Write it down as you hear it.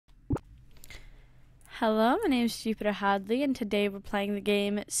Hello, my name is Jupiter Hadley, and today we're playing the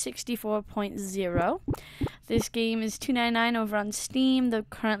game 64.0. This game is $2.99 over on Steam, though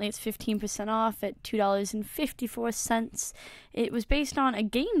currently it's 15% off at $2.54. It was based on a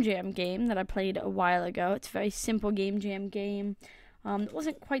Game Jam game that I played a while ago. It's a very simple Game Jam game. It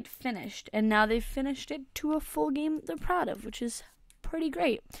wasn't quite finished, and now they've finished it to a full game that they're proud of, which is pretty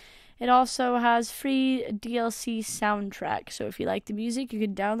great. It also has free DLC soundtrack, so if you like the music, you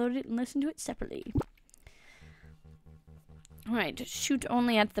can download it and listen to it separately. Alright, shoot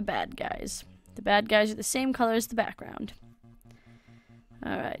only at the bad guys. The bad guys are the same color as the background.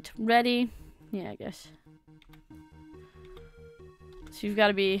 Alright, ready? Yeah, I guess. So you've got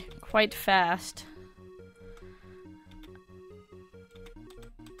to be quite fast.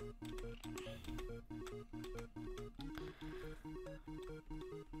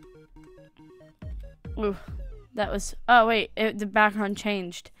 Ooh, that was... Oh, wait, the background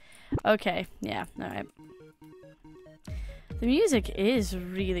changed. Okay, yeah, alright. The music is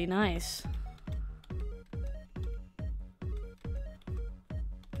really nice.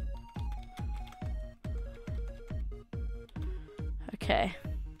 Okay.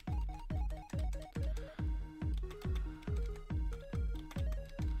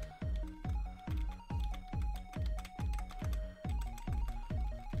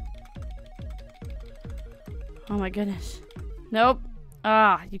 Oh my goodness. Nope.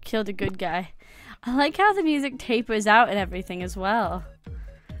 Ah, you killed a good guy. I like how the music tapers out and everything as well.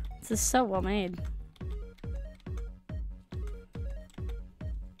 This is so well made.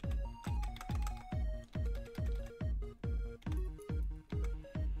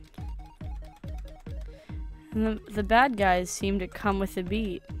 And the bad guys seem to come with the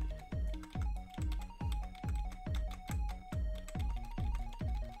beat.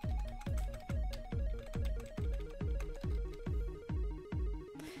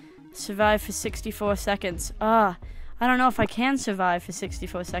 Survive for 64 seconds. I don't know if I can survive for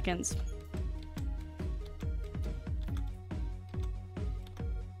 64 seconds.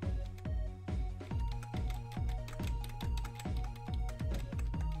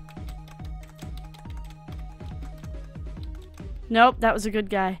 Nope, that was a good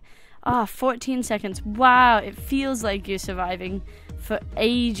guy. 14 seconds. Wow, it feels like you're surviving for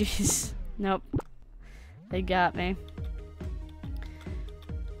ages. Nope. They got me.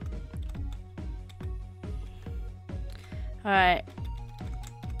 Alright.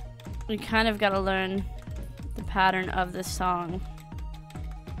 We kind of gotta learn the pattern of this song.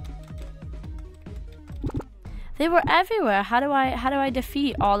 They were everywhere. How do I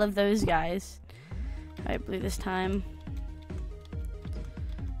defeat all of those guys? Alright, blue this time.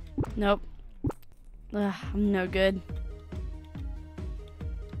 Nope. Ugh, I'm no good.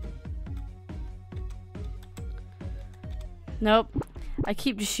 Nope. I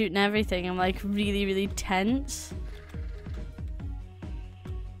keep just shooting everything. I'm like really, really tense.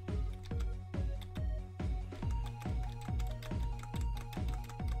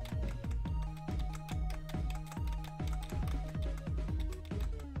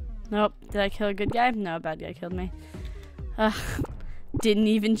 Nope. Did I kill a good guy? No, a bad guy killed me. Didn't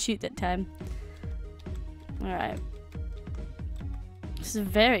even shoot that time. Alright. This is a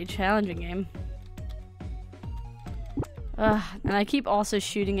very challenging game. And I keep also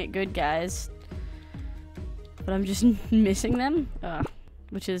shooting at good guys. But I'm just missing them.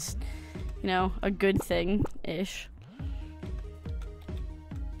 Which is, you know, a good thing-ish.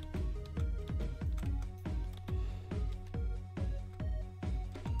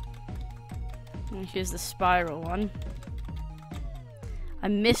 And here's the spiral one. I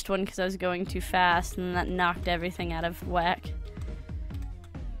missed one because I was going too fast, and that knocked everything out of whack.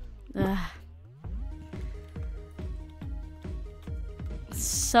 Ugh.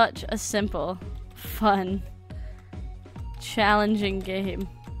 Such a simple, fun, challenging game.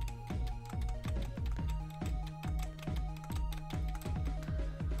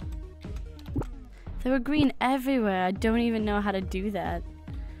 There were green everywhere. I don't even know how to do that.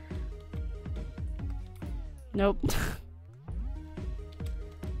 Nope.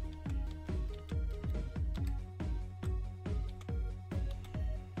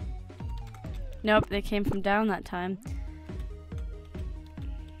 Nope, they came from down that time.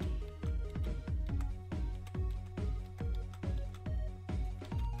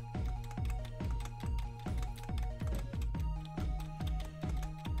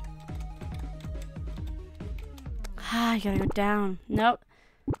 I gotta go down. Nope.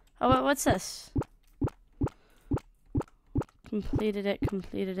 Oh, what's this? Completed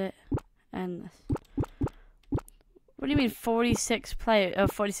it, and this. What do you mean 46 players? Oh,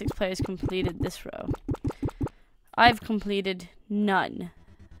 46 players completed this row. I've completed none.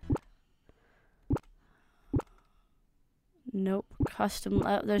 Nope. Custom.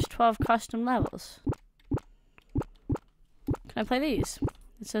 There's 12 custom levels. Can I play these?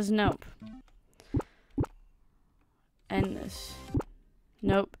 It says nope. End this.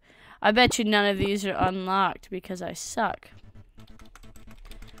 Nope. I bet you none of these are unlocked because I suck.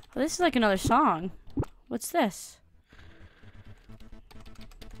 Well, this is like another song. What's this?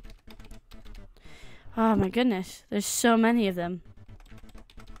 Oh my goodness. There's so many of them.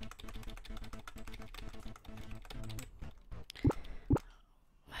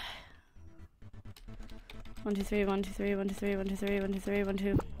 One, two, three, 1, 2, 3, 1, 2, 3, 1, 2, 3, 1, 2, 3, 1,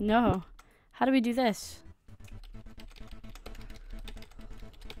 2. No. How do we do this?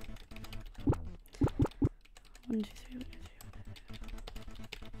 One, two, three, 1, 2, 3, 1,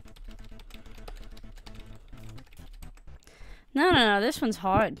 2, 3. No. This one's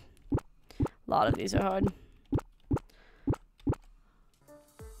hard. A lot of these are hard.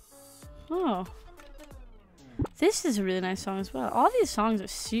 Oh. This is a really nice song as well. All these songs are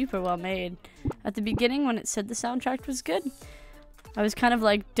super well made. At the beginning, when it said the soundtrack was good, I was kind of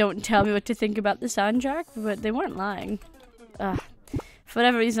like, don't tell me what to think about the soundtrack, but they weren't lying. For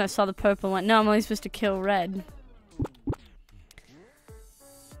whatever reason, I saw the purple and went, no, I'm only supposed to kill red.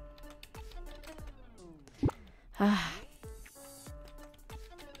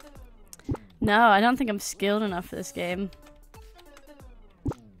 No, I don't think I'm skilled enough for this game.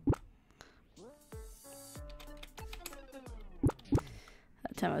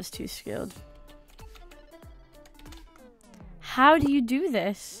 That time I was too skilled. How do you do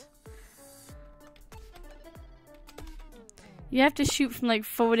this? You have to shoot from like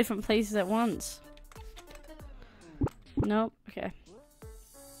 4 different places at once. Nope. Okay.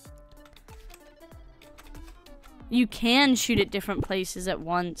 You can shoot at different places at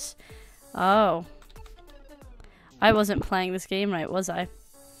once. Oh. I wasn't playing this game right, was I?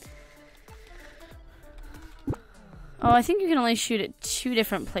 Oh, I think you can only shoot at 2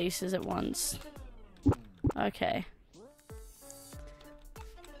 different places at once. Okay.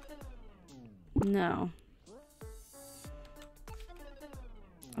 No.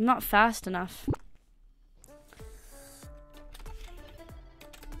 I'm not fast enough.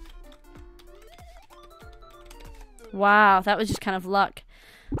 Wow, that was just kind of luck.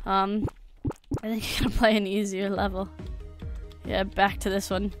 I think I'm gonna play an easier level. Yeah, back to this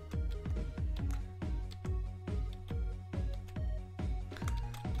one.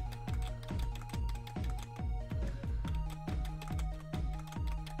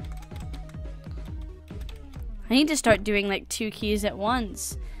 I need to start doing like 2 keys at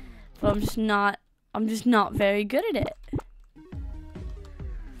once, but I'm just not very good at it.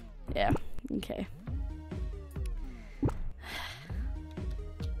 Yeah, okay.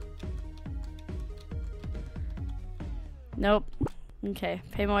 Nope. Okay,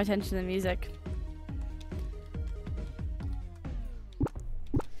 pay more attention to the music.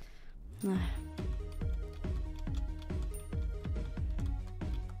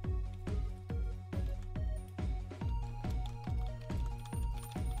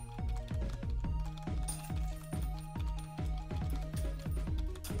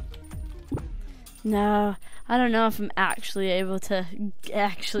 No, I don't know if I'm actually able to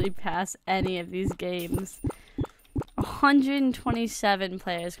pass any of these games. 127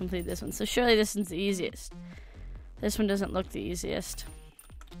 players complete this one, so surely this one's the easiest. This one doesn't look the easiest.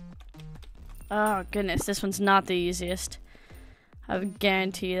 Oh goodness, this one's not the easiest. I would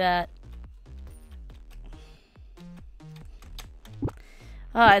guarantee that.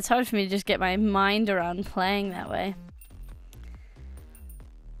 Oh, it's hard for me to just get my mind around playing that way.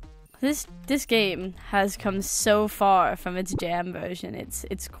 This game has come so far from its jam version.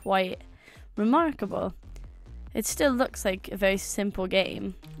 It's quite remarkable. It still looks like a very simple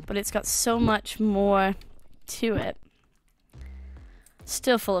game, but it's got so much more to it.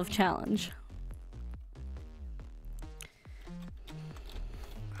 Still full of challenge.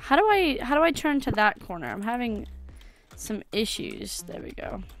 How do I turn to that corner? I'm having some issues. There we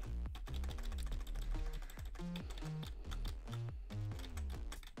go.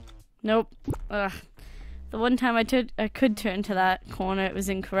 Nope. Ugh. The one time I could turn to that corner, it was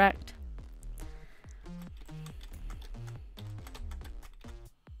incorrect.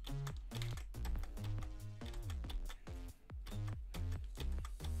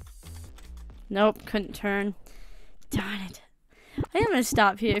 Nope, couldn't turn. Darn it. I think I'm going to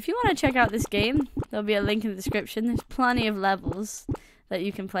stop here. If you want to check out this game, there'll be a link in the description. There's plenty of levels that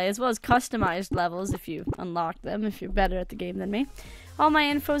you can play, as well as customized levels if you unlock them, if you're better at the game than me. All my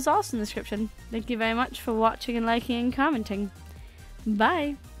info is also in the description. Thank you very much for watching and liking and commenting.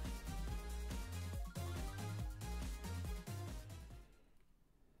 Bye!